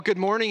Good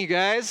morning, you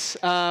guys.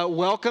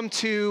 Welcome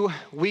to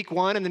week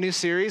one in the new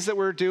series that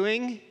we're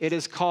doing. It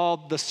is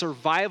called The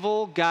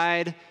Survival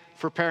Guide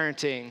for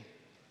Parenting.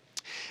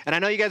 And I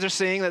know you guys are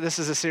seeing that this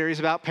is a series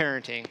about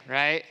parenting,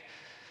 right?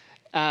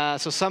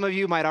 So some of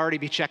you might already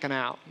be checking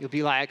out. You'll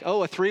be like,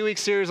 oh, a 3-week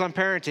series on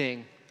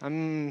parenting.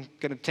 I'm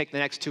going to take the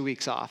next 2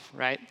 weeks off,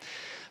 right?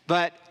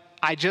 But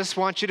I just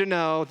want you to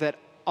know that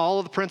all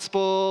of the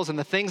principles and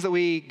the things that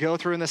we go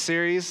through in this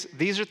series,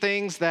 these are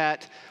things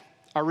that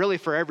are really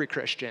for every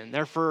Christian.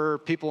 They're for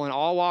people in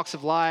all walks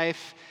of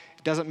life.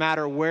 It doesn't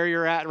matter where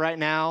you're at right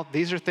now.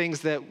 These are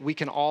things that we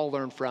can all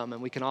learn from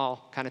and we can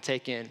all kind of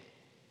take in.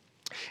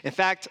 In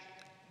fact,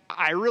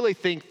 I really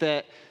think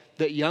that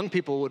young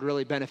people would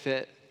really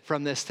benefit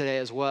from this today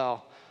as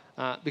well.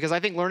 Because I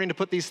think learning to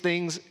put these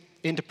things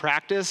into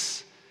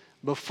practice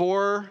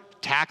before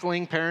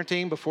tackling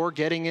parenting, before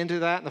getting into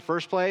that in the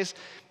first place,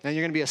 then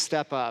you're going to be a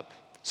step up.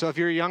 So if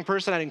you're a young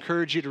person, I'd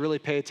encourage you to really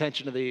pay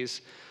attention to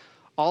these.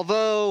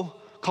 Although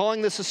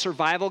calling this a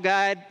survival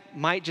guide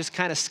might just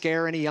kind of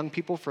scare any young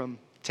people from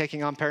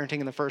taking on parenting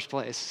in the first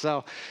place.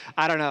 So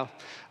I don't know.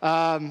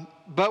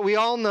 But we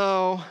all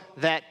know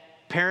that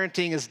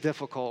parenting is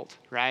difficult,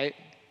 right?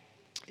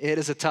 It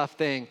is a tough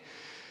thing.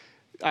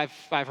 I've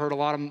heard a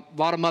lot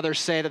of mothers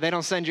say that they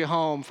don't send you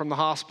home from the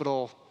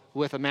hospital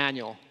with a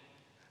manual.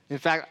 In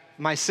fact,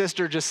 my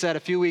sister just said a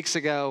few weeks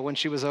ago when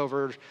she was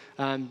over,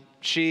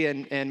 she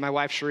and my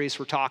wife Charisse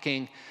were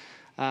talking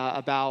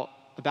about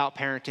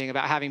parenting,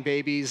 about having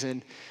babies,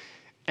 and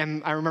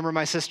I remember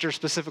my sister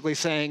specifically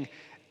saying,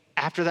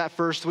 after that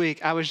first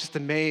week, I was just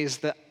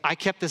amazed that I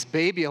kept this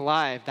baby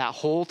alive that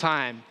whole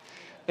time.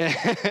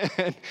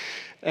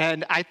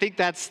 And I think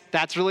that's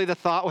really the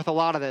thought with a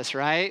lot of this,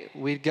 right?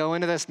 We go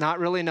into this not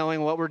really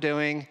knowing what we're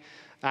doing,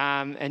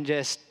 and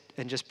just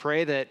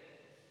pray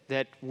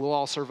that we'll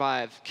all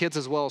survive, kids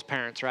as well as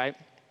parents, right?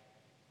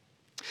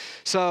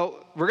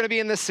 So we're going to be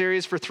in this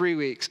series for 3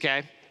 weeks,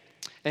 okay?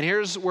 And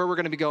here's where we're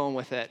going to be going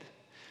with it.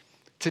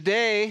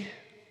 Today,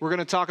 we're going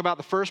to talk about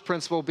the first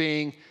principle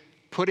being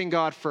putting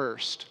God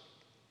first.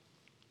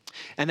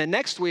 And then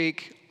next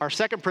week, our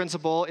second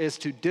principle is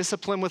to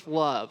discipline with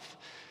love.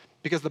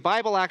 Because the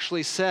Bible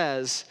actually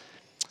says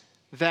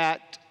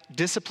that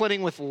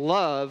disciplining with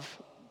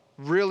love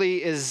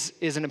really is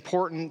an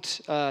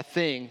important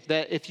thing.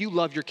 That if you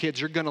love your kids,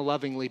 you're going to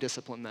lovingly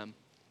discipline them.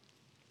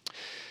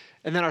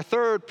 And then our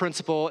third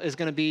principle is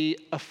going to be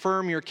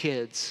affirm your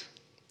kids.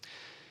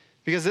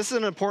 Because this is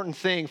an important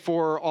thing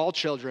for all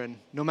children,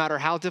 no matter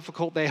how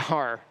difficult they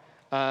are.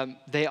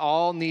 They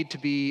all need to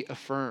be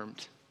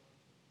affirmed.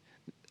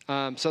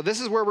 So this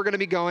is where we're going to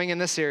be going in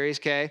this series,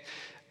 okay?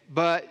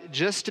 But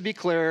just to be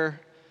clear,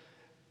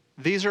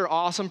 these are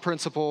awesome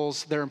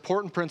principles. They're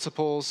important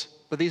principles,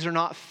 but these are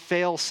not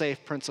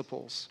fail-safe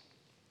principles.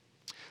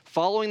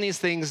 Following these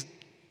things,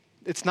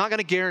 it's not going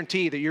to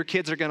guarantee that your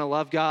kids are going to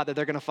love God, that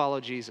they're going to follow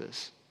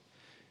Jesus.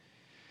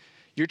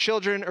 Your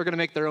children are going to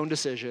make their own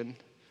decision,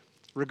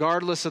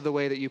 regardless of the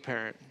way that you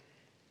parent.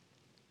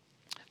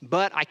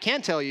 But I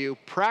can tell you,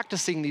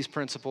 practicing these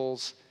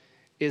principles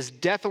is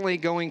definitely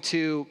going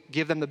to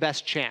give them the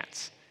best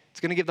chance.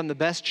 It's going to give them the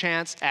best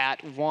chance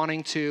at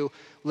wanting to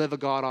live a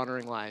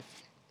God-honoring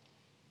life.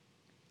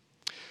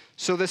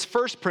 So this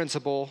first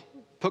principle,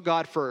 put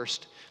God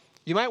first,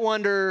 you might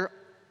wonder,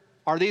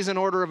 are these in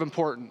order of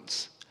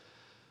importance?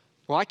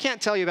 Well, I can't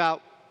tell you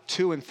about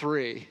 2 and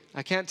 3.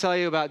 I can't tell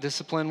you about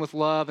discipline with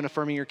love and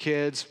affirming your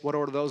kids, what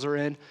order those are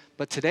in.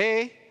 But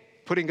today,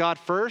 putting God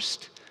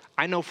first,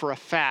 I know for a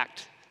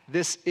fact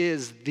this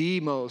is the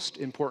most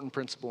important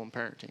principle in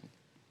parenting.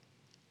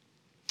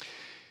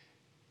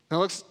 Now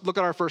let's look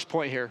at our first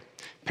point here.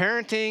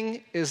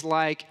 Parenting is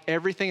like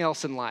everything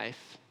else in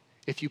life.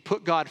 If you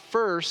put God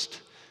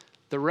first,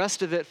 the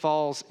rest of it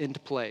falls into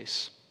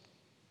place.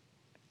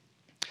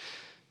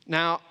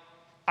 Now,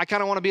 I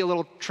kind of want to be a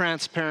little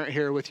transparent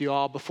here with you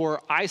all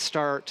before I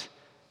start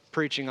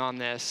preaching on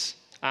this.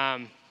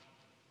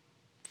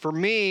 For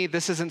me,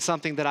 this isn't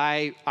something that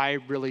I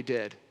really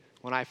did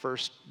when I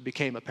first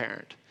became a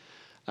parent.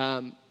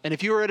 And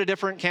if you were at a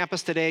different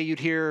campus today, you'd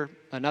hear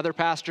another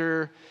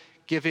pastor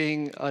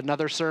giving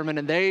another sermon,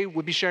 and they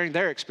would be sharing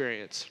their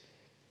experience.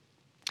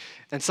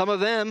 And some of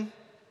them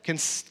can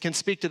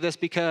speak to this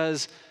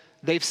because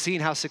they've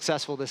seen how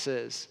successful this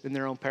is in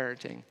their own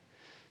parenting.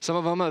 Some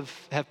of them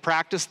have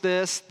practiced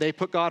this. They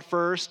put God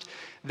first.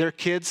 Their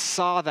kids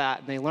saw that,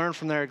 and they learned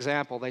from their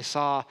example. They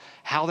saw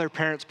how their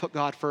parents put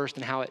God first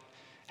and how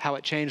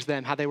it changed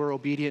them, how they were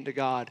obedient to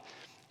God.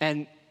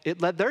 And it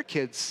led their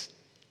kids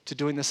to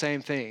doing the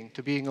same thing,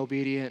 to being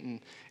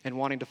obedient and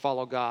wanting to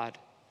follow God.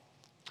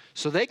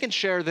 So they can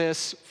share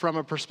this from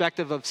a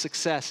perspective of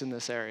success in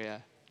this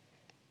area.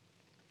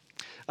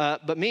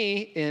 But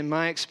me, in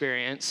my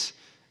experience,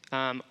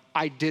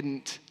 I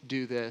didn't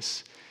do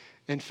this.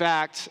 In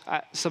fact,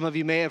 some of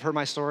you may have heard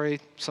my story,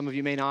 some of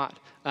you may not,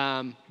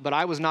 but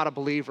I was not a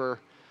believer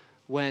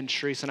when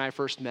Charisse and I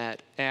first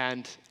met,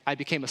 and I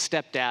became a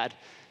stepdad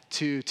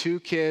to 2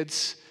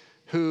 kids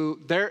who,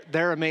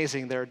 they're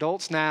amazing. They're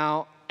adults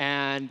now,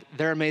 and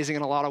they're amazing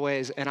in a lot of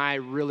ways, and I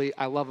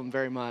love them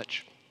very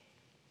much.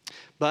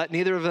 But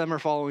neither of them are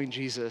following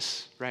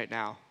Jesus right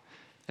now.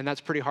 And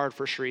that's pretty hard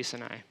for Sharice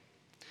and I.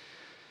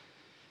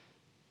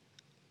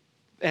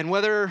 And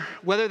whether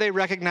they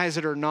recognize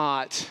it or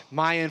not,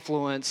 my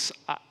influence,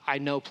 I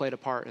know, played a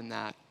part in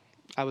that.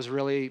 I was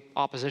really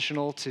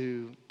oppositional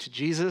to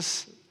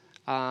Jesus.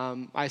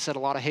 I said a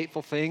lot of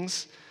hateful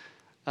things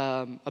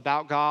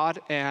about God,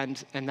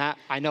 and that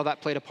I know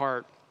that played a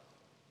part.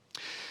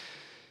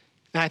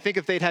 And I think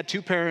if they'd had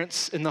two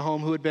parents in the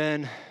home who had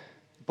been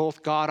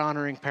both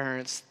God-honoring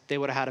parents, they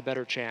would have had a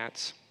better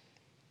chance.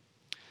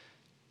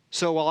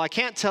 So while I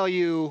can't tell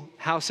you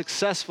how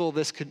successful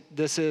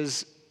this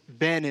has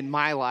been in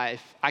my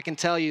life, I can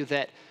tell you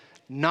that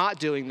not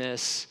doing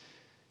this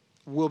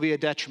will be a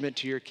detriment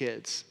to your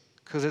kids,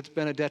 because it's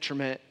been a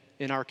detriment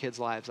in our kids'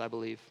 lives, I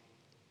believe.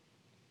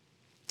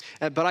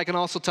 But I can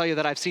also tell you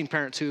that I've seen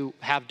parents who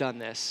have done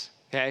this,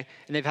 okay?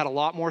 And they've had a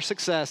lot more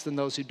success than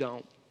those who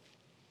don't.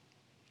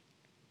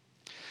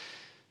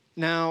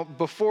 Now,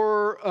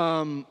 before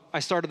I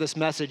started this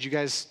message, you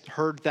guys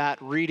heard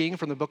that reading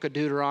from the book of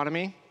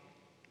Deuteronomy.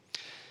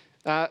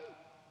 I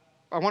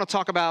want to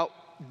talk about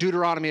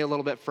Deuteronomy a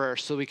little bit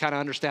first, so we kind of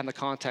understand the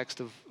context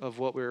of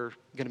what we're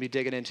going to be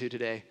digging into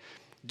today.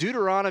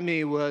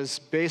 Deuteronomy was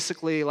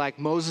basically like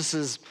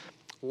Moses'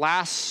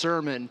 last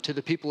sermon to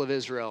the people of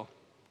Israel.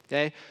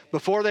 Okay?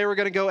 Before they were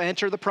going to go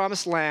enter the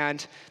promised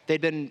land,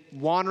 they'd been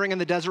wandering in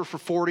the desert for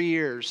 40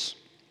 years.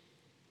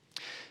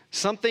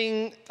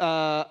 Something,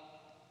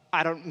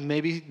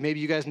 maybe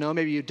you guys know,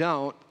 maybe you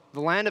don't, the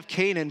land of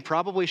Canaan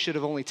probably should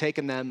have only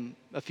taken them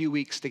a few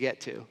weeks to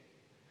get to.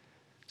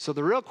 So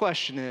the real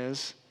question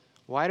is,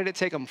 why did it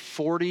take them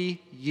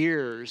 40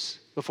 years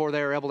before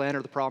they were able to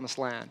enter the promised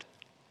land?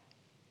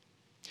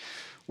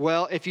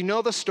 Well, if you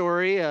know the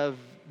story of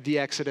the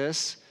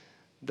Exodus,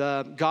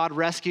 God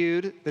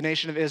rescued the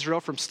nation of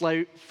Israel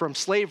from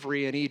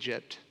slavery in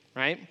Egypt,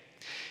 right?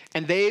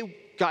 And they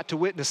got to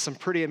witness some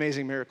pretty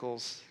amazing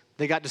miracles.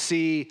 They got to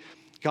see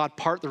God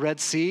part the Red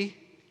Sea,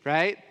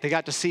 right? They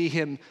got to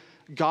see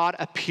God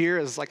appear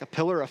as like a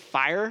pillar of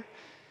fire.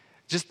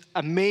 Just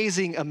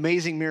amazing,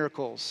 amazing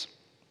miracles.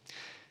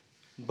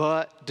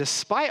 But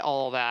despite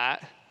all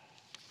that,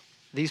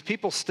 these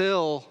people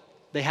still,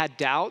 they had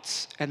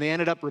doubts, and they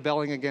ended up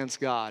rebelling against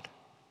God.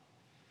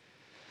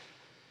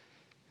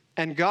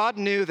 And God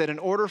knew that in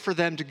order for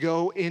them to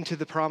go into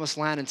the promised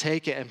land and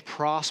take it and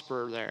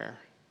prosper there,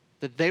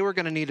 that they were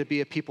going to need to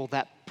be a people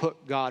that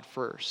put God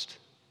first.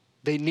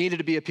 They needed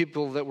to be a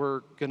people that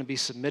were going to be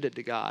submitted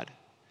to God.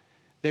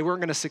 They weren't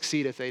going to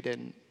succeed if they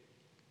didn't.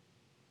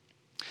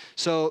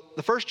 So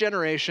the first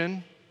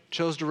generation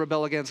chose to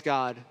rebel against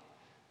God,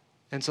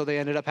 and so they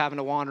ended up having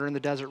to wander in the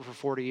desert for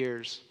 40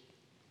 years.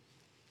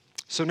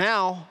 So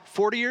now,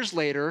 40 years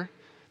later,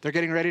 they're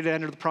getting ready to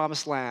enter the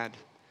promised land.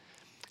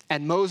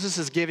 And Moses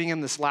is giving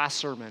them this last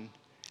sermon.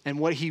 And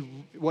what he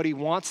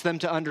wants them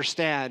to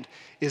understand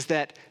is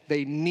that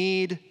they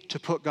need to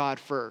put God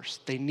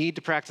first. They need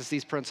to practice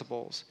these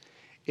principles.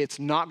 It's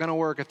not going to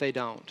work if they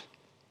don't.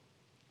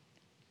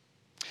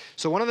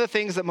 So one of the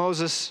things that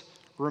Moses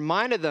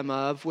reminded them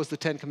of was the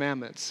 10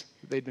 Commandments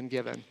that they'd been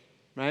given,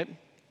 right?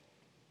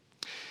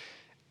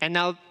 And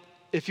now,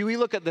 if we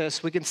look at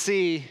this, we can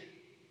see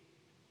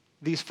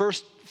these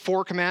first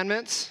 4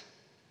 commandments,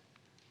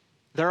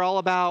 they're all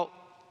about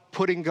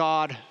putting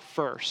God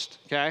first,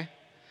 okay?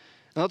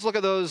 Now let's look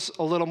at those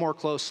a little more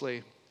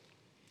closely.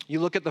 You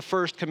look at the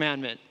first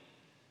commandment,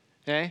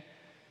 okay?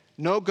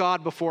 Know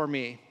God before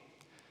me.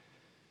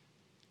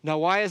 Now,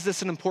 why is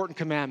this an important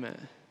commandment?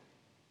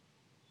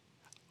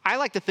 I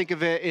like to think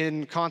of it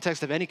in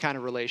context of any kind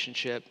of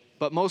relationship,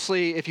 but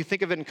mostly if you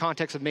think of it in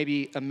context of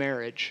maybe a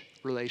marriage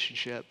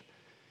relationship.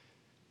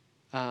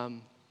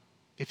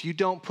 If you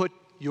don't put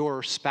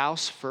your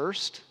spouse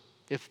first,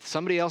 if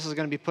somebody else is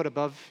going to be put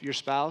above your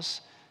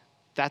spouse,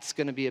 that's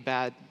going to be a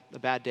bad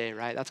day,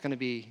 right? That's going to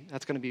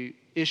be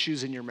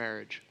issues in your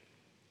marriage.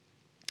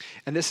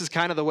 And this is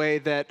kind of the way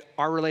that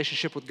our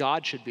relationship with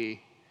God should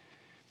be.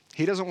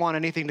 He doesn't want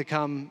anything to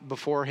come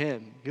before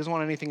him. He doesn't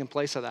want anything in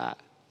place of that.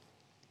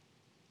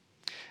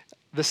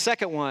 The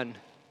second one,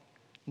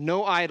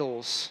 no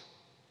idols.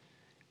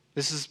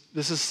 This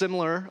is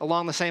similar,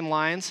 along the same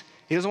lines.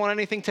 He doesn't want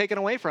anything taken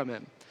away from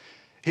him.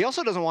 He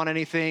also doesn't want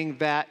anything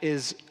that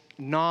is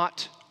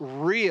not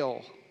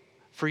real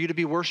for you to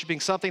be worshiping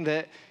something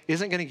that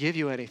isn't going to give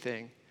you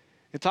anything.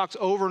 It talks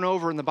over and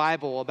over in the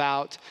Bible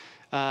about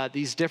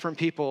these different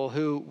people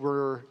who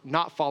were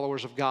not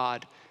followers of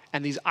God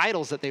and these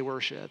idols that they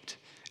worshiped.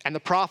 And the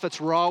prophets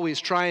were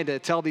always trying to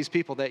tell these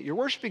people that you're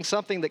worshiping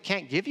something that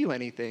can't give you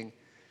anything.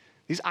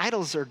 These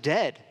idols are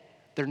dead.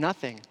 They're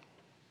nothing.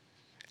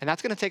 And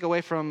that's going to take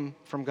away from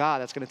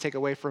God. That's going to take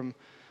away from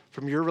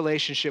your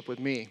relationship with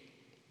me.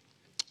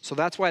 So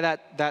that's why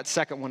that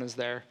second one is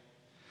there.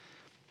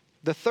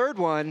 The third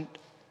one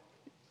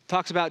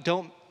talks about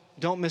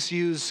don't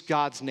misuse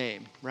God's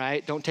name,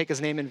 right? Don't take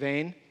his name in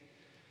vain.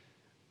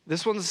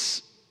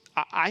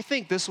 I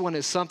think this one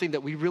is something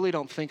that we really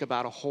don't think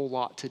about a whole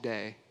lot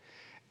today.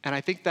 And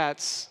I think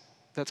that's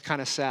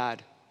kind of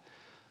sad.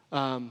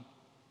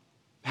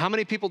 How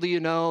many people do you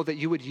know that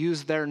you would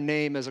use their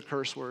name as a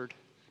curse word?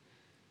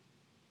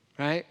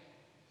 Right?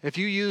 If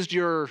you used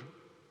your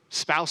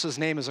spouse's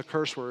name as a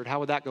curse word, how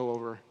would that go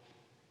over?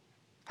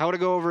 How would it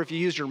go over if you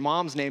used your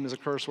mom's name as a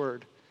curse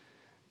word?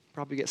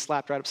 Probably get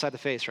slapped right upside the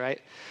face,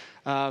 right?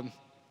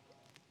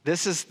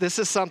 This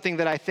is something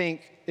that I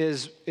think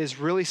is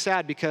really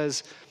sad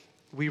because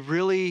we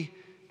really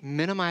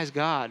minimize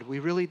God. We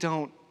really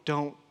don't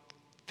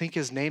think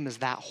his name is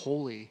that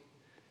holy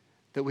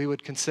that we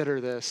would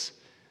consider this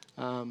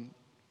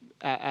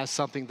as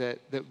something that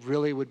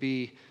really would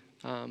be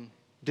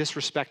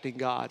disrespecting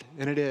God,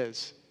 and it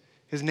is.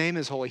 His name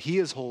is holy. He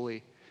is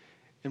holy,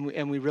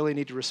 and we really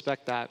need to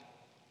respect that.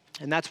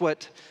 And that's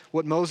what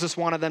Moses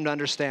wanted them to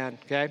understand,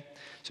 okay?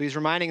 So he's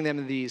reminding them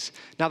of these.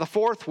 Now the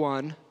fourth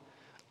one,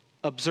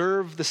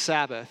 observe the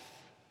Sabbath.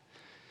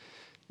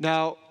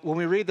 Now, when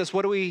we read this,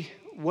 what do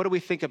we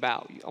think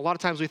about? A lot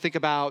of times we think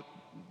about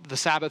the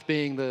Sabbath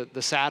being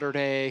the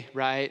Saturday,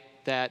 right,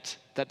 that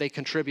they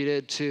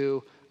contributed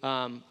to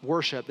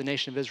worship, the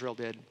nation of Israel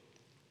did.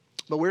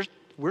 But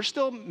we're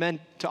still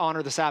meant to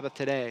honor the Sabbath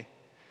today.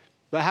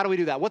 But how do we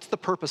do that? What's the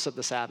purpose of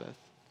the Sabbath?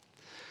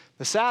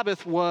 The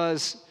Sabbath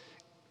was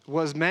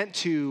meant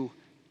to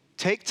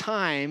take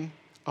time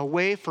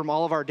away from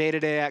all of our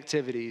day-to-day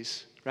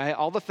activities, right?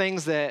 All the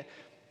things that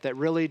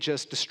really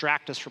just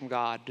distract us from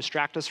God,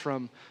 distract us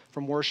from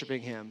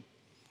worshiping him.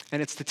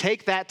 And it's to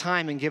take that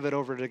time and give it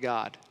over to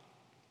God.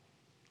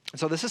 And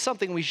so this is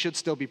something we should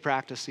still be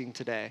practicing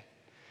today.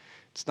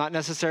 It's not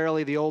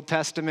necessarily the Old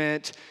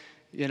Testament,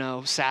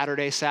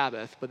 Saturday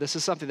Sabbath, but this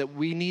is something that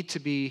we need to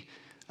be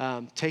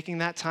taking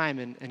that time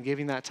and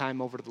giving that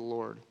time over to the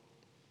Lord.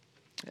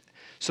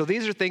 So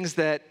these are things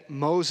that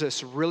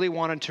Moses really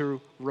wanted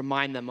to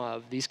remind them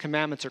of. These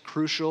commandments are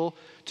crucial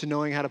to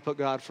knowing how to put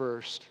God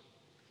first.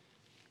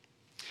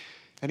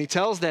 And he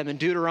tells them in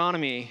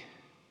Deuteronomy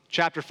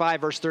chapter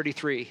 5, verse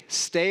 33,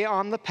 stay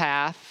on the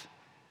path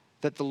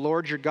that the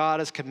Lord your God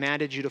has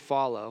commanded you to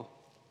follow.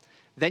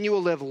 Then you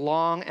will live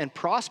long and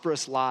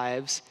prosperous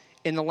lives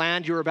in the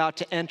land you are about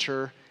to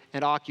enter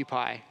and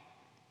occupy.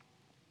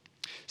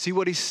 See,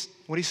 what he's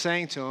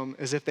saying to them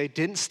is if they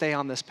didn't stay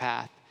on this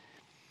path,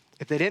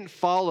 if they didn't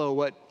follow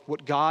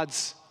what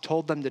God's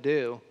told them to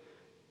do,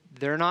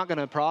 they're not going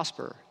to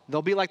prosper.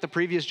 They'll be like the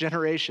previous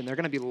generation. They're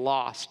going to be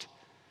lost.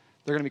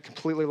 They're going to be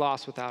completely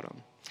lost without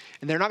him.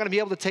 And they're not going to be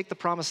able to take the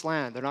promised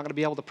land. They're not going to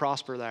be able to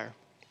prosper there.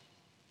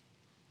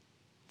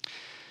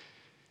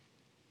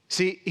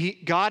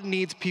 See, God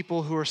needs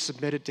people who are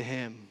submitted to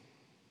him.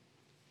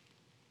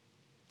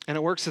 And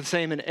it works the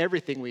same in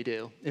everything we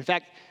do. In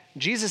fact,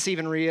 Jesus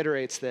even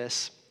reiterates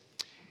this.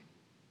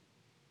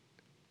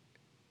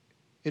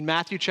 In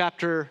Matthew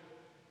chapter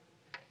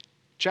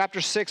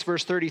 6,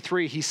 verse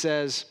 33, he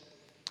says,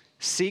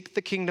 seek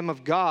the kingdom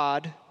of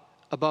God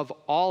above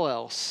all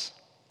else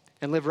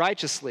and live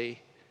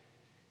righteously,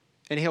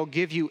 and he'll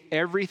give you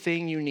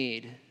everything you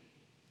need.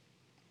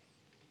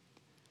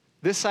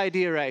 This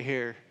idea right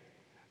here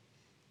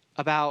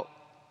about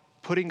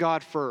putting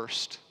God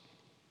first,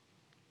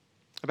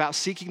 about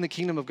seeking the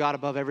kingdom of God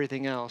above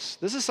everything else,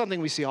 this is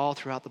something we see all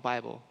throughout the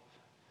Bible.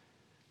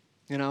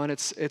 And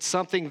it's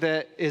something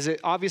that is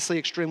obviously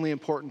extremely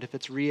important if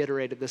it's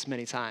reiterated this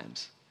many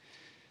times.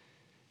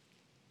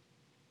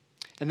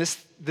 And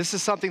this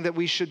is something that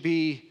we should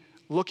be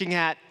looking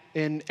at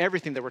in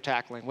everything that we're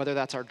tackling, whether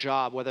that's our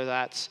job, whether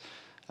that's,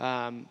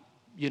 fellowshipping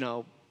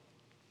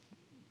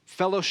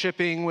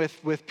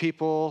with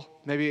people,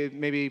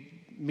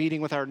 maybe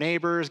meeting with our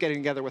neighbors, getting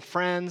together with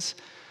friends.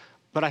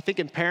 But I think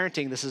in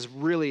parenting, this is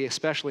really,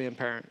 especially in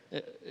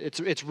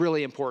it's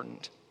really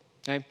important,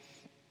 okay?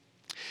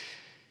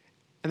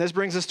 And this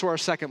brings us to our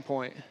second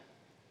point.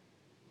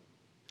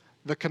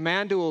 The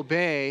command to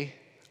obey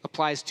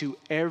applies to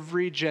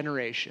every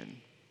generation.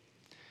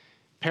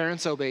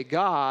 Parents obey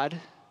God,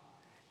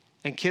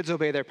 and kids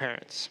obey their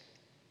parents.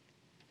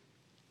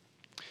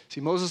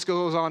 See, Moses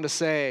goes on to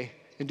say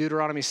in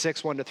Deuteronomy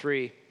 6,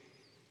 1-3,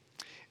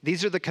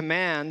 these are the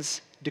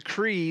commands,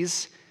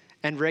 decrees,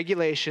 and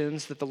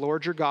regulations that the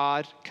Lord your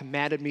God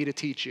commanded me to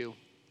teach you.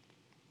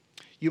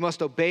 You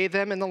must obey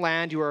them in the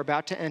land you are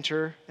about to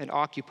enter and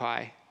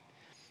occupy.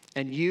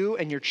 And you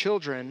and your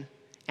children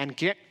and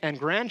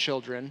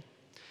grandchildren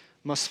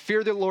must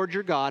fear the Lord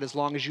your God as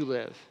long as you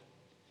live.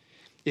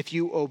 If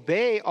you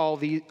obey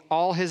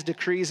all his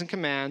decrees and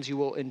commands, you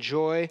will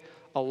enjoy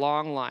a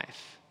long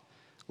life.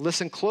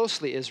 Listen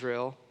closely,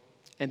 Israel,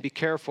 and be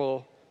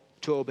careful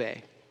to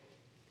obey.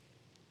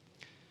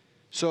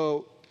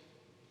 So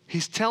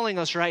he's telling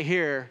us right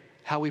here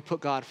how we put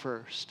God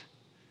first.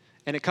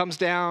 And it comes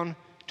down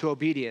to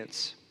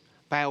obedience,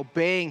 by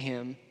obeying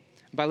him,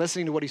 by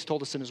listening to what he's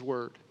told us in his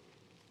word.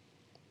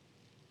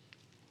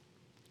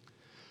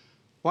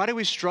 Why do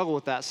we struggle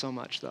with that so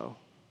much, though?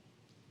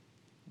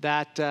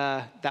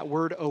 That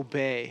word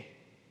obey.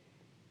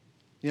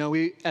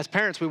 We as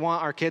parents, we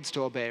want our kids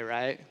to obey,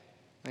 right?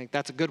 Like,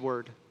 that's a good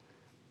word.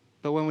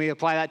 But when we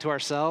apply that to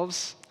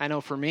ourselves, I know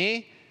for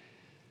me,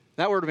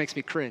 that word makes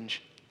me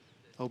cringe.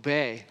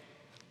 Obey.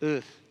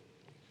 Ugh.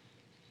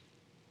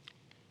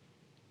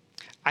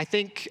 I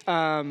think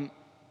a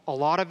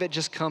lot of it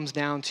just comes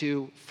down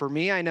to, for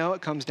me, I know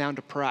it comes down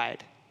to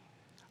pride.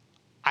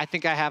 I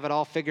think I have it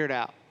all figured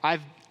out.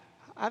 I've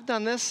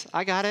done this.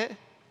 I got it,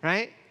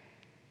 right?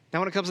 Now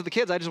when it comes to the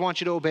kids, I just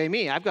want you to obey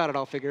me. I've got it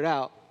all figured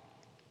out.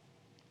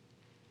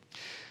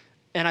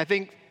 And I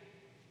think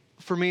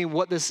for me,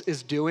 what this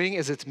is doing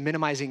is it's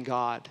minimizing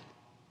God.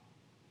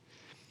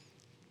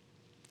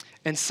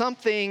 And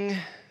something,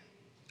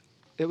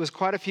 it was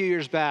quite a few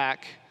years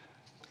back,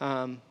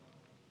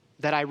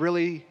 that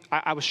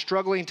I was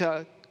struggling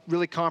to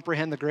really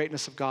comprehend the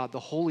greatness of God, the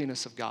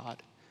holiness of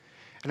God.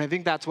 And I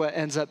think that's what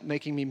ends up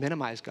making me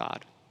minimize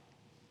God.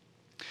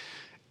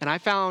 And I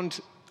found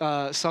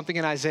something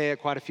in Isaiah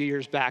quite a few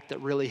years back that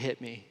really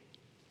hit me.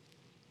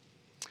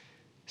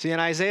 See, in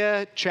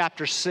Isaiah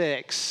chapter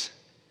 6,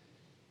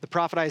 the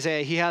prophet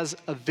Isaiah, he has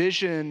a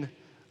vision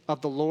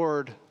of the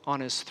Lord on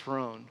his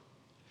throne.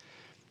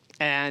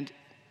 And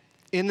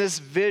in this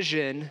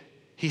vision,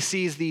 he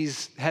sees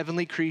these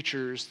heavenly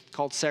creatures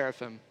called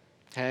seraphim,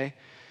 okay?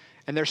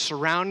 And they're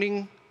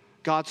surrounding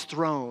God's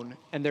throne,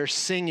 and they're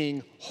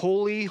singing,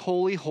 "Holy,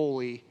 holy,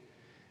 holy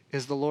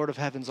is the Lord of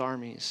heaven's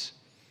armies.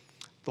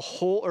 The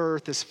whole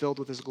earth is filled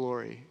with his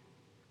glory."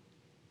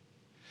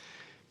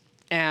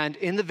 And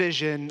in the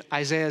vision,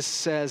 Isaiah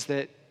says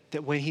that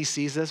when he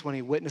sees this, when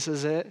he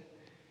witnesses it,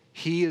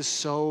 he is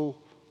so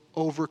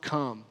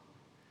overcome.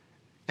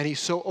 And he's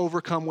so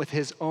overcome with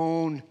his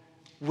own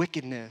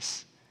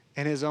wickedness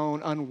and his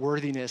own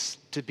unworthiness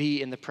to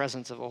be in the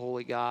presence of a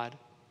holy God.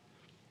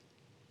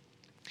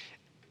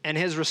 And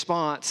his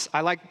response,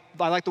 I like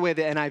the way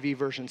the NIV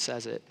version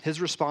says it.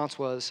 His response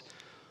was,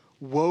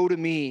 "Woe to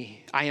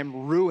me, I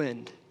am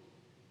ruined,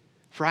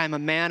 for I am a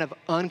man of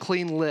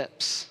unclean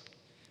lips.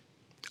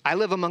 I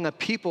live among a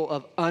people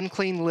of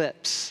unclean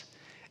lips,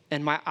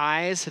 and my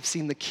eyes have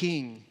seen the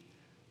King,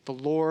 the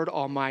Lord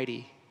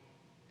Almighty."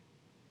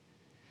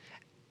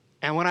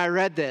 And when I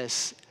read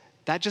this,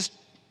 that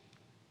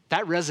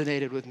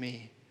resonated with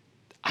me.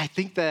 I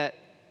think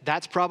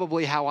that's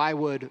probably how I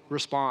would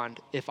respond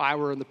if I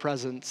were in the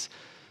presence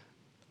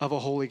of a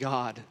holy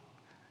God.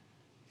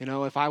 You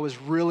know, if I was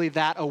really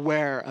that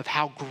aware of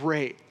how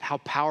great, how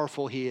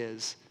powerful he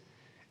is,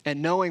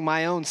 and knowing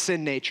my own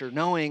sin nature,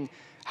 knowing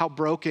how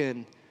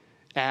broken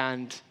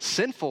and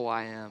sinful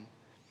I am.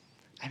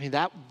 I mean,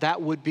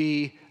 that would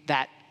be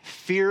that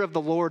fear of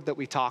the Lord that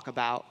we talk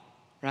about,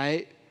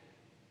 right?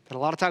 That a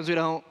lot of times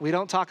we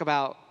don't talk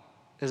about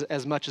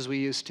as much as we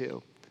used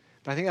to.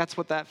 But I think that's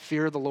what that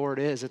fear of the Lord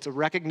is. It's a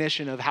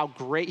recognition of how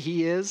great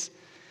he is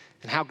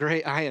and how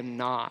great I am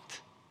not.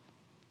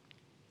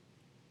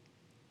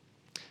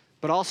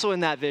 But also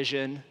in that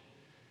vision,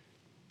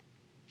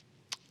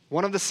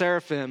 one of the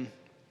seraphim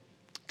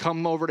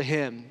come over to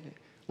him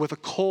with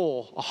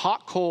a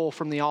hot coal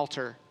from the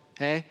altar,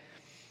 okay?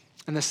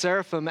 And the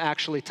seraphim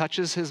actually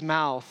touches his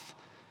mouth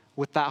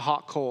with that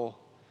hot coal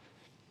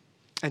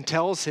and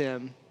tells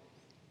him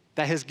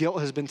that his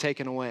guilt has been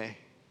taken away.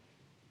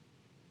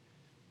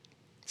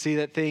 See,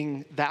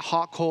 that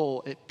hot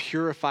coal, it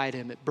purified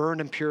him. It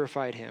burned and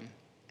purified him.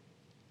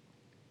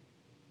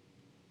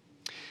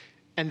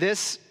 And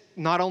this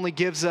not only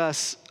gives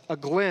us a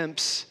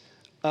glimpse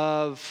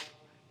of,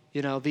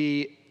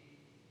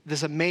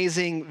 this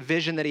amazing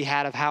vision that he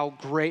had of how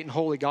great and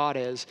holy God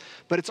is,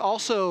 but this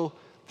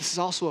is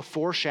also a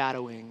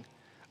foreshadowing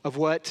of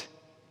what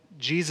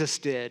Jesus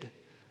did,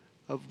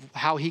 of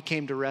how he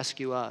came to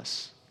rescue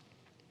us.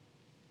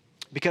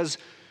 Because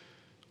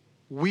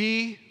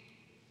we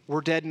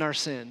were dead in our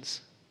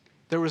sins.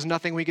 There was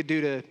nothing we could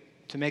do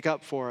to make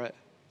up for it.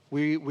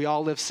 We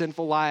all lived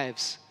sinful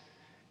lives,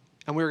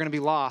 and we were going to be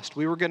lost.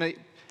 We were going to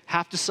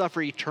have to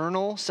suffer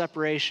eternal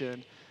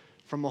separation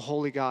from a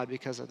holy God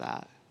because of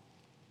that.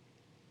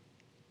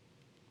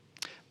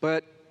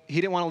 But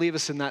he didn't want to leave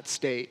us in that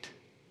state.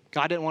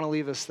 God didn't want to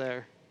leave us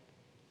there.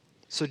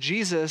 So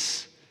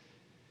Jesus,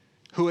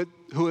 who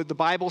the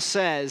Bible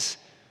says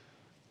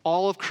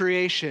all of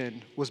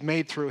creation was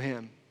made through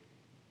him.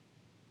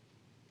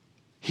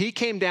 He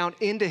came down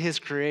into his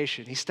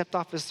creation. He stepped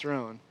off his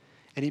throne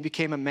and he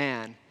became a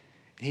man.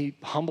 And he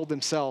humbled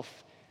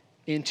himself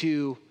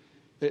into,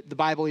 the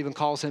Bible even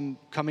calls him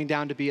coming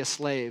down to be a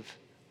slave.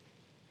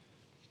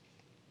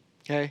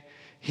 Okay?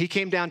 He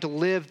came down to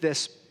live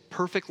this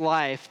perfect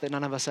life that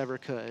none of us ever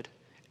could.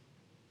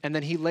 And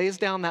then he lays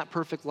down that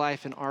perfect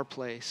life in our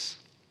place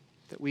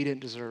that we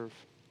didn't deserve.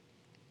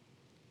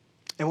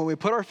 And when we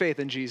put our faith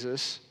in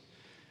Jesus,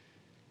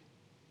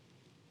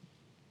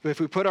 if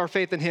we put our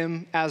faith in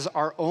him as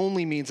our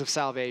only means of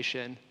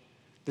salvation,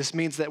 this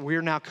means that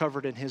we're now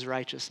covered in his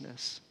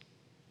righteousness.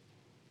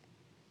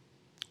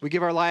 We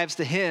give our lives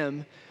to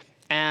him,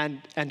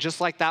 and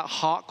just like that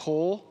hot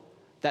coal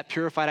that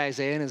purified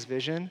Isaiah in his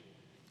vision,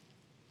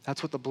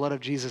 that's what the blood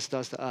of Jesus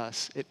does to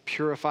us. It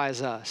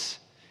purifies us.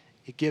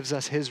 It gives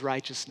us his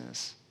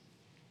righteousness.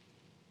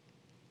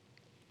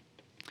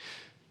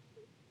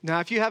 Now,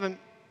 if you haven't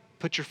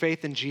put your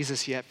faith in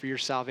Jesus yet for your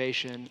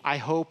salvation, I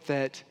hope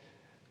that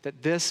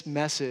this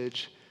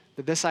message,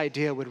 that this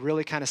idea would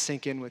really kind of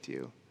sink in with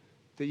you,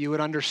 that you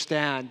would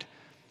understand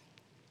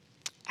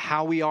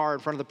how we are in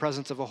front of the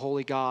presence of a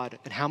holy God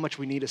and how much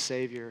we need a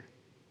Savior.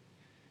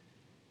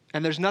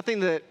 And there's nothing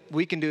that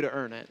we can do to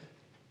earn it.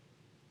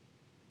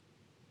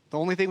 The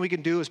only thing we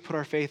can do is put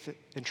our faith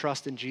and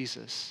trust in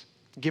Jesus,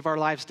 give our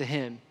lives to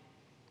Him,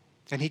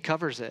 and He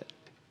covers it.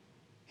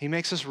 He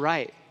makes us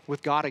right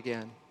with God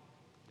again.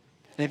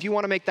 And if you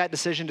want to make that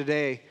decision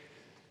today,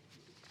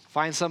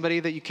 find somebody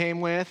that you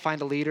came with,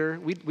 find a leader.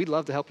 We'd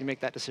love to help you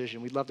make that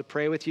decision. We'd love to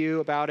pray with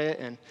you about it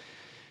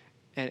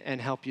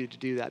and help you to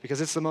do that, because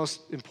it's the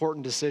most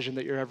important decision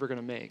that you're ever going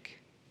to make.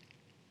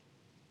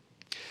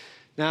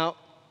 Now,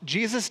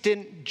 Jesus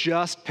didn't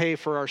just pay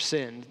for our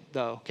sin,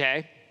 though,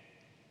 okay?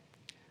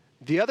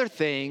 The other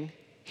thing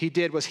He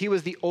did was He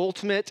was the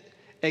ultimate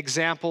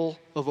example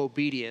of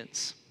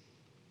obedience.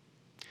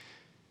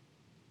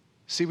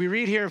 See, we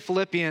read here in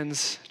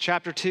Philippians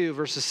chapter 2,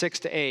 verses 6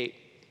 to 8.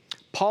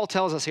 Paul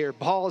tells us here,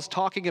 Paul is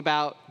talking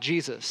about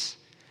Jesus.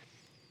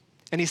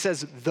 And he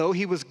says, though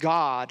He was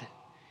God,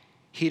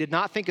 He did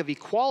not think of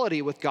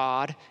equality with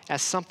God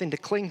as something to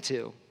cling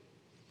to.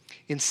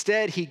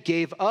 Instead, He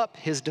gave up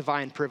His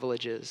divine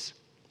privileges.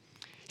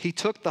 He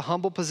took the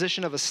humble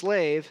position of a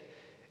slave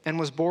and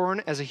was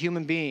born as a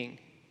human being.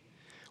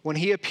 When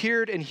He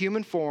appeared in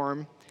human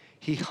form,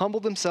 He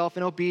humbled Himself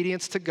in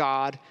obedience to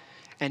God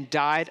and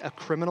died a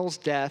criminal's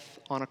death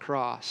on a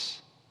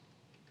cross.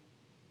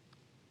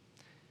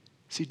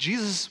 See,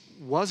 Jesus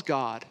was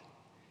God,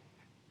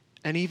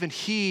 and even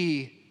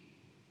He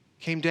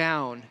came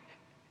down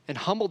and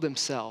humbled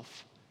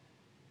Himself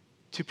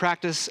to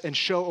practice and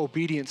show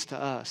obedience to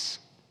us.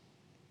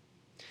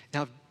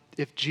 Now,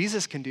 if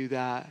Jesus can do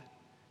that,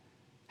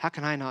 how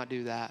can I not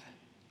do that?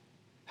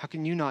 How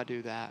can you not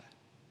do that?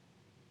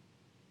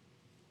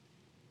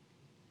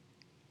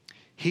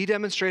 He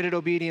demonstrated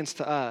obedience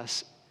to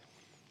us,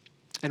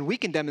 and we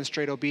can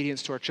demonstrate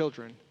obedience to our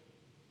children.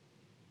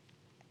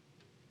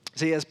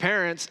 See, as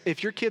parents,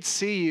 if your kids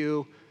see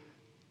you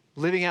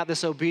living out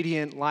this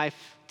obedient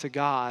life to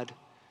God,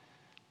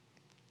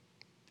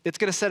 it's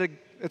going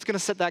to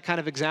set that kind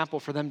of example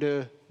for them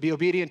to be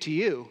obedient to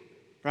you,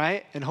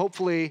 right? And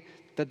hopefully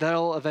that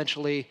they'll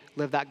eventually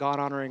live that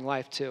God-honoring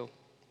life too.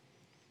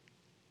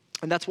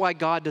 And that's why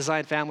God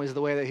designed families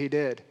the way that He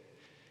did.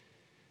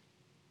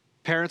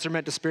 Parents are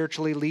meant to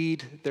spiritually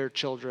lead their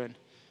children,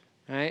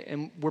 right?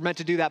 And we're meant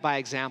to do that by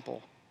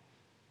example.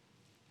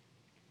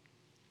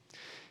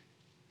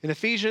 In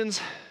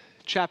Ephesians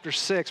chapter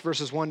 6,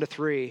 verses 1 to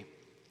 3, it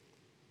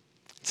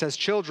says,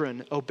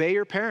 children, obey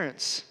your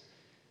parents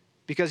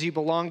because you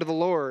belong to the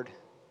Lord,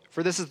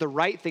 for this is the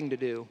right thing to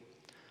do.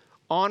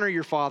 Honor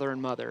your father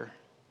and mother.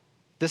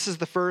 This is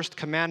the first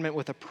commandment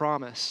with a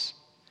promise.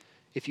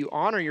 If you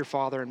honor your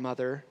father and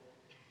mother,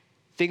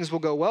 things will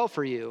go well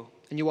for you,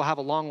 and you will have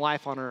a long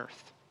life on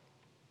earth.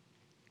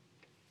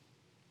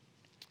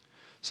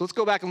 So let's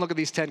go back and look at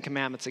these 10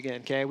 commandments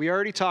again, okay? We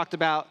already talked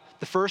about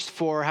the first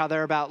 4, how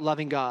they're about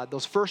loving God.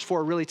 Those first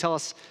 4 really tell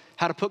us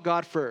how to put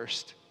God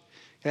first,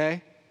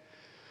 okay?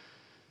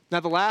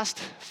 Now the last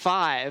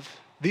 5,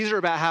 these are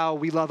about how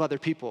we love other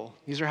people.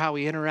 These are how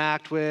we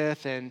interact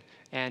with and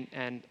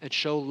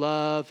show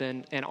love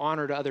and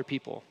honor to other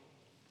people.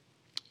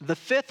 The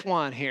 5th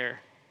one here,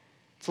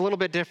 it's a little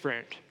bit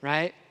different,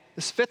 right?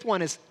 This 5th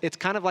one it's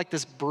kind of like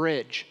this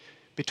bridge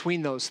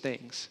between those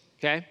things,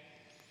 okay?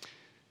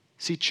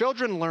 See,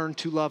 children learn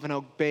to love and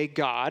obey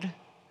God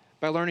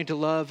by learning to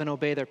love and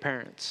obey their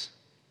parents.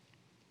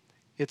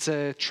 It's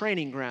a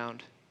training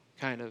ground,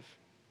 kind of.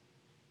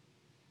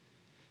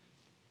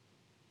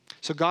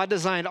 So God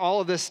designed all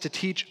of this to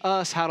teach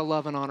us how to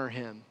love and honor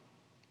Him.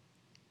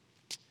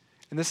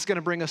 And this is going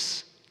to bring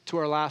us to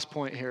our last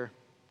point here.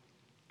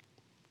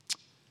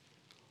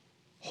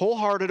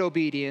 Wholehearted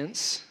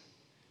obedience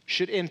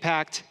should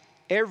impact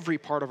every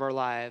part of our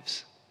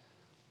lives,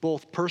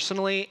 both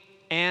personally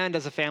and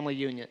as a family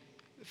unit.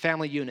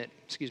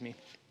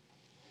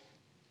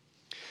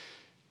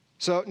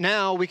 So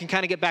now we can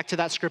kind of get back to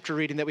that scripture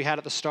reading that we had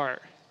at the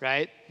start,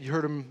 right? You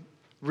heard him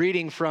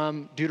reading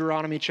from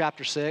Deuteronomy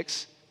chapter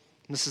 6.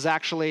 And this is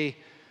actually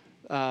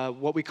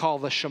what we call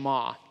the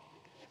Shema.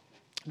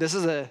 This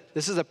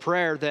is a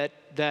prayer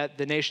that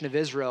the nation of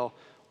Israel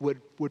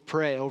would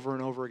pray over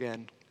and over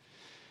again.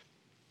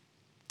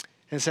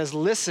 And it says,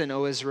 listen,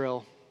 O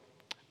Israel,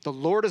 the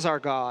Lord is our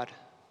God,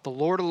 the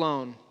Lord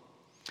alone.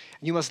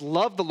 You must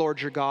love the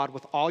Lord your God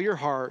with all your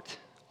heart,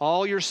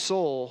 all your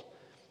soul,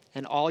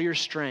 and all your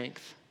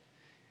strength.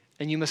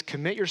 And you must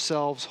commit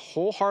yourselves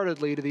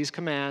wholeheartedly to these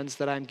commands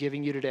that I'm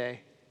giving you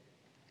today.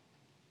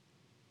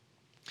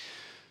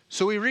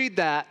 So we read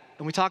that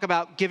and we talk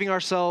about giving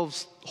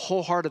ourselves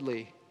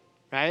wholeheartedly,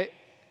 right?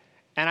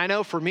 And I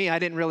know for me, I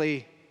didn't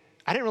really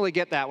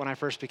get that when I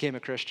first became a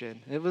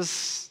Christian.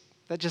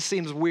 That just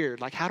seems weird.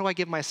 Like, how do I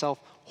give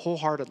myself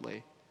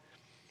wholeheartedly?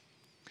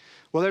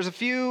 Well, there's a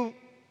few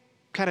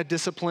kind of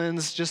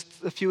disciplines,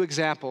 just a few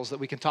examples that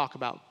we can talk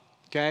about,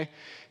 okay?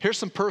 Here's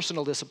some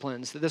personal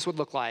disciplines that this would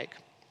look like.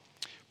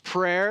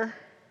 Prayer,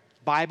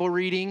 Bible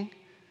reading,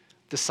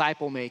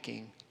 disciple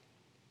making.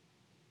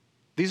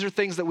 These are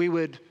things that we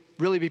would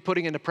really be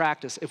putting into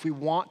practice if we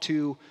want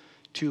to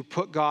to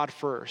put God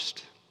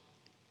first.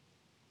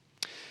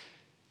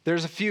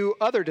 There's a few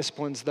other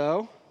disciplines,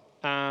 though,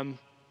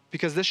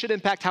 because this should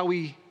impact how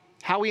we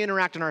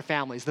interact in our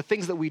families, the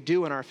things that we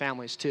do in our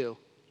families, too.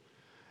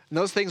 And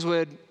those things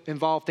would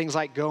involve things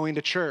like going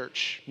to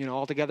church,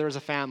 all together as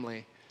a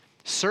family,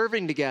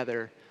 serving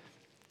together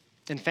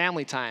in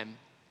family time.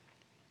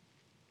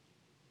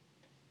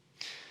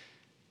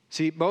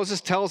 See,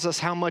 Moses tells us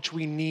how much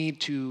we need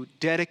to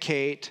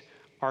dedicate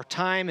our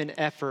time and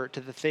effort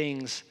to the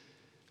things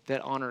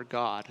that honor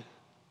God.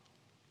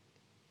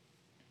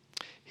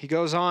 He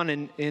goes on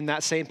in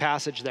that same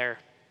passage there.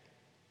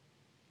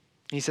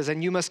 He says,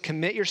 and you must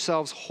commit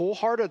yourselves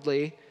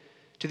wholeheartedly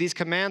to these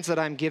commands that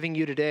I'm giving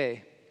you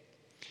today.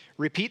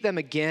 Repeat them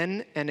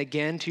again and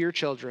again to your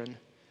children.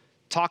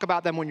 Talk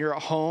about them when you're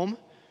at home,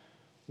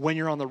 when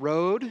you're on the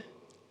road,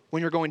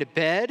 when you're going to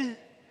bed,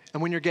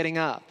 and when you're getting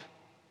up.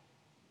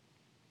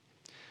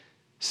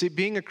 See,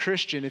 being a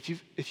Christian, if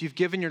you've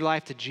given your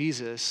life to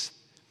Jesus,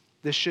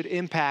 this should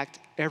impact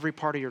every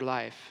part of your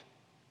life.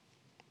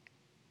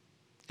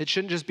 It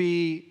shouldn't just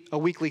be a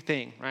weekly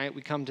thing, right?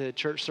 We come to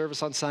church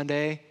service on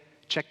Sunday,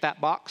 check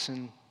that box,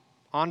 and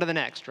on to the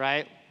next,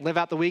 right? Live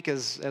out the week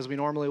as we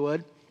normally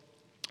would.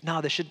 No,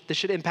 this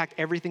should impact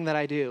everything that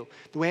I do,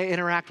 the way I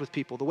interact with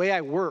people, the way I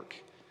work.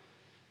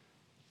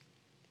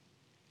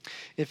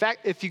 In fact,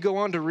 if you go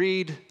on to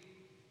read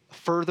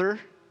further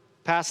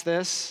past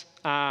this,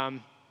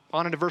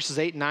 on into verses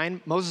 8 and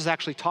 9, Moses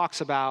actually talks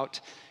about,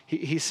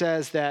 he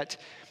says that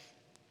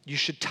you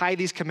should tie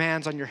these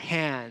commands on your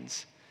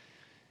hands,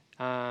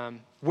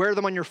 wear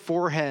them on your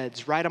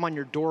foreheads, write them on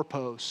your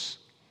doorposts.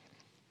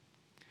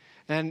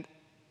 And,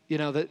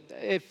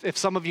 if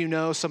some of you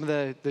know some of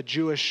the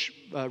Jewish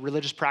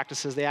religious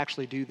practices, they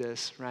actually do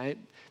this, right?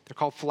 They're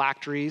called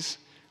phylacteries,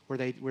 where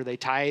they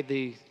tie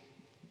the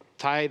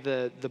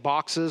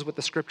boxes with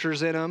the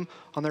scriptures in them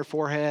on their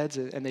foreheads,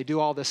 and they do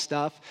all this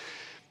stuff.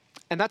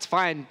 And that's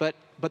fine, but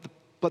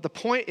the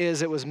point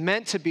is it was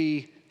meant to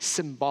be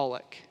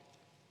symbolic.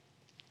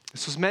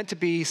 This was meant to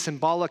be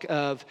symbolic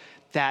of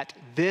that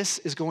this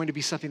is going to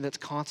be something that's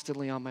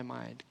constantly on my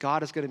mind.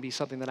 God is going to be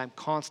something that I'm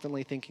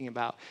constantly thinking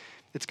about.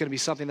 It's going to be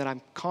something that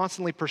I'm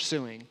constantly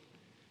pursuing.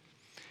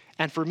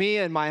 And for me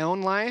in my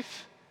own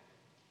life,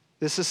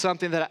 this is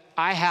something that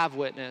I have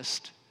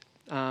witnessed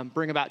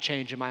bring about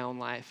change in my own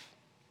life.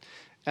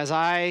 As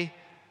I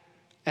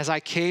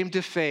came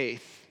to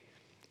faith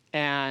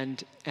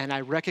and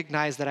I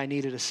recognized that I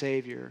needed a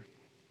Savior,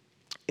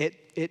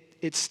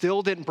 it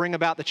still didn't bring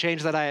about the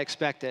change that I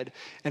expected,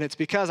 and it's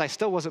because I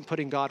still wasn't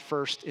putting God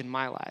first in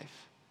my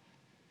life.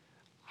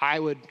 I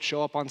would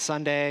show up on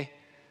Sunday,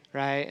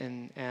 right,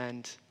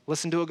 and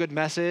listen to a good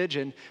message,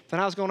 and then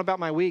I was going about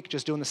my week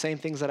just doing the same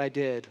things that I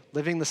did,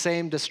 living the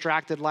same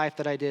distracted life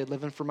that I did,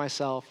 living for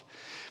myself.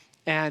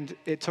 And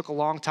it took a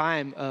long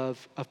time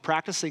of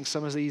practicing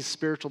some of these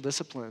spiritual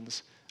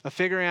disciplines, of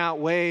figuring out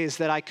ways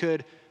that I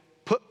could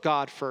put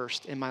God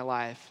first in my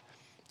life.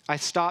 I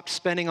stopped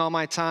spending all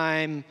my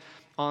time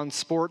on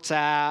sports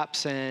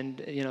apps and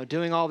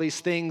doing all these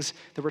things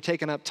that were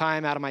taking up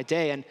time out of my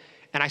day, and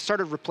I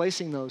started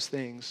replacing those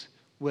things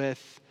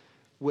with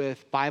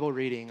Bible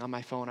reading on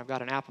my phone. I've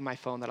got an app on my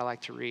phone that I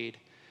like to read.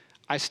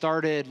 I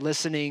started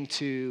listening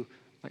to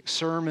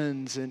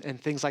sermons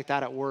and things like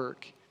that at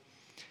work.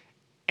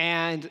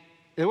 And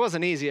it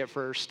wasn't easy at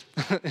first.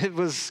 It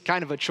was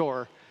kind of a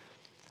chore.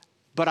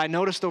 But I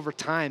noticed over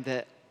time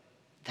that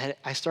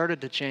I started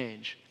to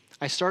change.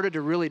 I started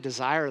to really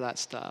desire that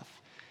stuff.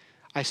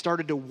 I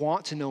started to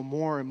want to know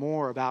more and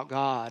more about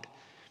God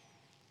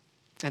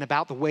and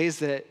about the ways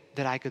that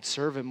I could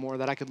serve Him more,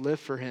 that I could live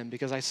for Him,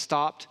 because I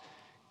stopped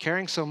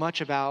caring so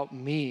much about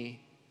me.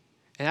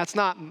 And that's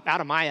not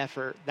out of my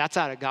effort. That's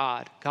out of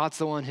God. God's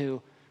the one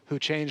who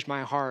changed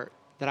my heart,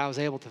 that I was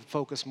able to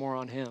focus more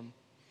on Him.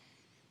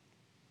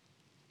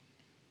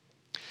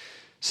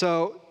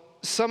 So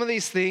some of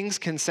these things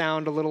can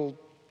sound a little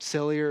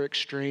silly or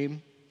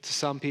extreme to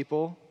some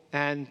people,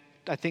 and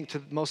I think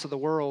to most of the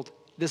world,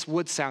 this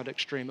would sound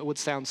extreme. It would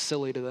sound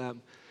silly to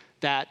them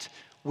that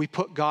we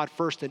put God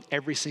first in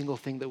every single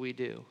thing that we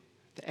do.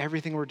 That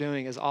everything we're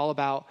doing is all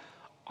about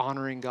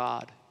honoring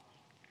God.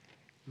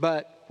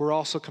 But we're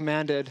also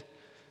commanded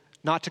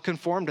not to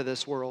conform to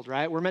this world,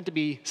 right? We're meant to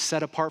be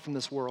set apart from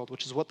this world,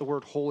 which is what the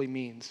word holy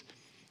means.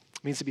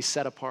 It means to be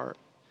set apart.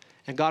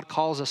 And God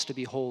calls us to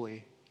be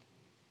holy.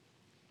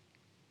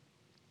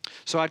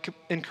 So I'd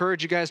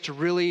encourage you guys to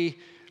really,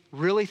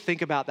 really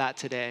think about that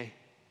today,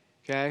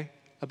 okay?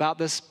 About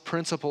this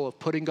principle of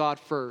putting God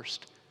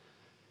first.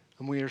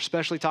 And we are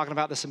especially talking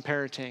about this in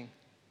parenting.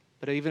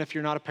 But even if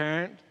you're not a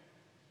parent,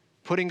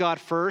 putting God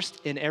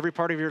first in every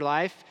part of your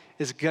life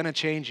is going to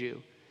change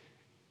you.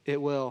 It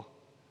will.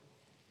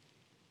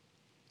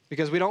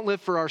 Because we don't live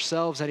for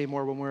ourselves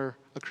anymore when we're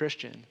a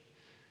Christian.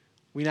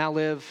 We now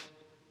live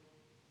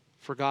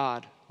for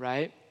God,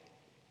 right?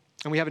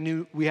 And we have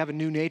a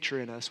new nature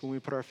in us when we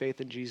put our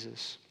faith in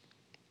Jesus.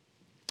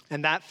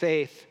 And that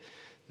faith,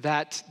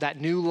 that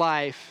new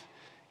life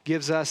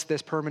gives us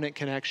this permanent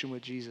connection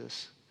with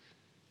Jesus.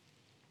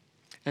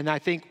 And I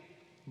think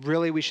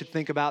really we should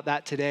think about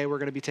that today. We're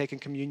going to be taking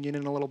communion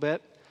in a little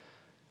bit.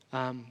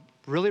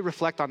 Really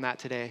reflect on that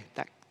today,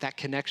 that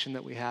connection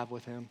that we have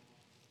with him.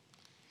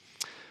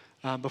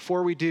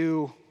 Before we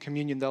do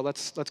communion, though,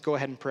 let's go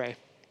ahead and pray.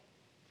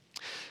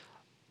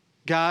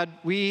 God,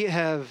 we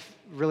have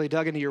really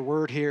dug into your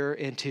word here,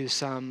 into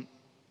some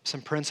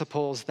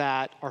principles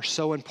that are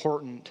so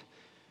important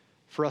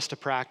for us to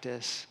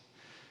practice.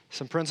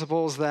 Some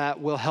principles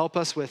that will help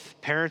us with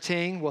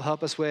parenting, will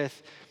help us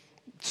with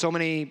so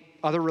many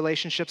other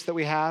relationships that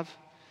we have,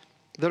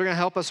 that are going to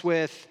help us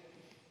with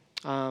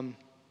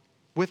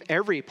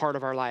every part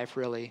of our life,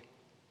 really.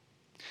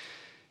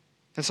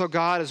 And so,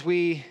 God, as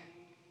we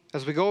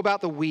go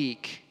about the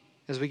week,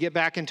 as we get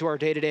back into our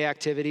day-to-day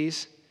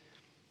activities,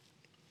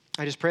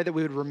 I just pray that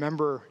we would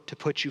remember to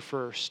put you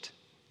first.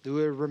 That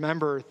we would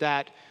remember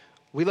that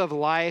we live a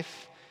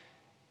life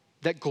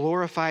that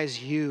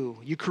glorifies you.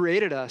 You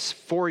created us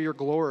for your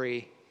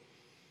glory.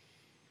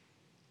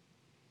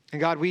 And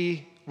God,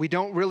 we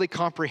don't really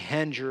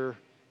comprehend your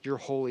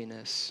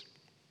holiness,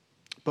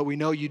 but we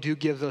know you do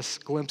give us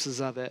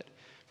glimpses of it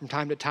from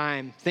time to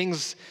time.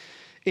 Things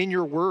in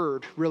your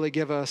word really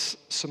give us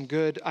some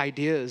good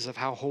ideas of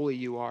how holy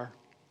you are.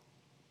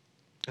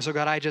 And so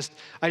God, I just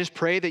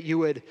pray that you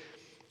would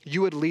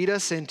lead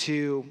us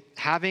into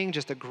having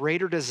just a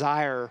greater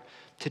desire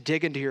to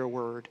dig into your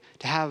word,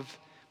 to have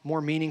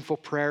more meaningful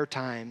prayer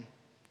time,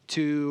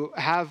 to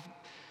have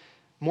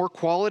more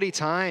quality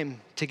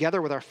time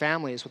together with our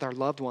families, with our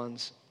loved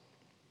ones,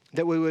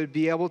 that we would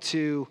be able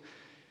to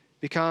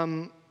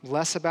become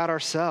less about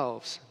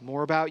ourselves,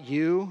 more about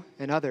you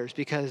and others,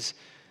 because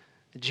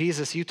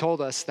Jesus, you told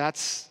us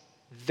that's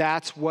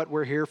what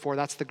we're here for.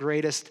 That's the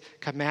greatest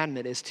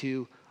commandment, is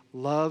to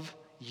love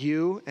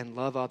you and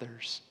love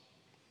others.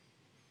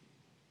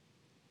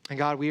 And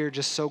God, we are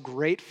just so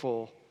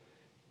grateful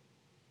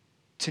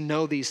to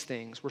know these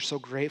things. We're so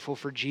grateful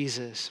for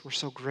Jesus. We're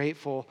so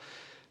grateful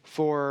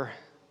for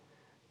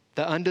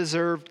the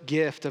undeserved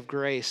gift of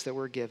grace that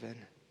we're given.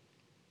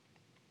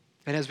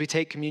 And as we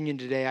take communion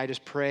today, I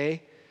just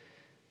pray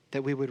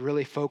that we would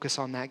really focus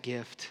on that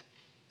gift,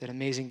 that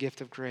amazing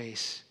gift of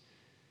grace.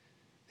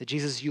 That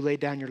Jesus, you laid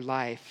down your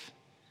life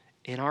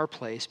in our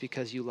place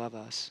because you love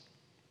us.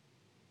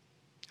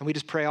 And we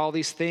just pray all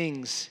these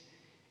things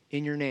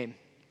in your name.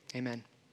 Amen.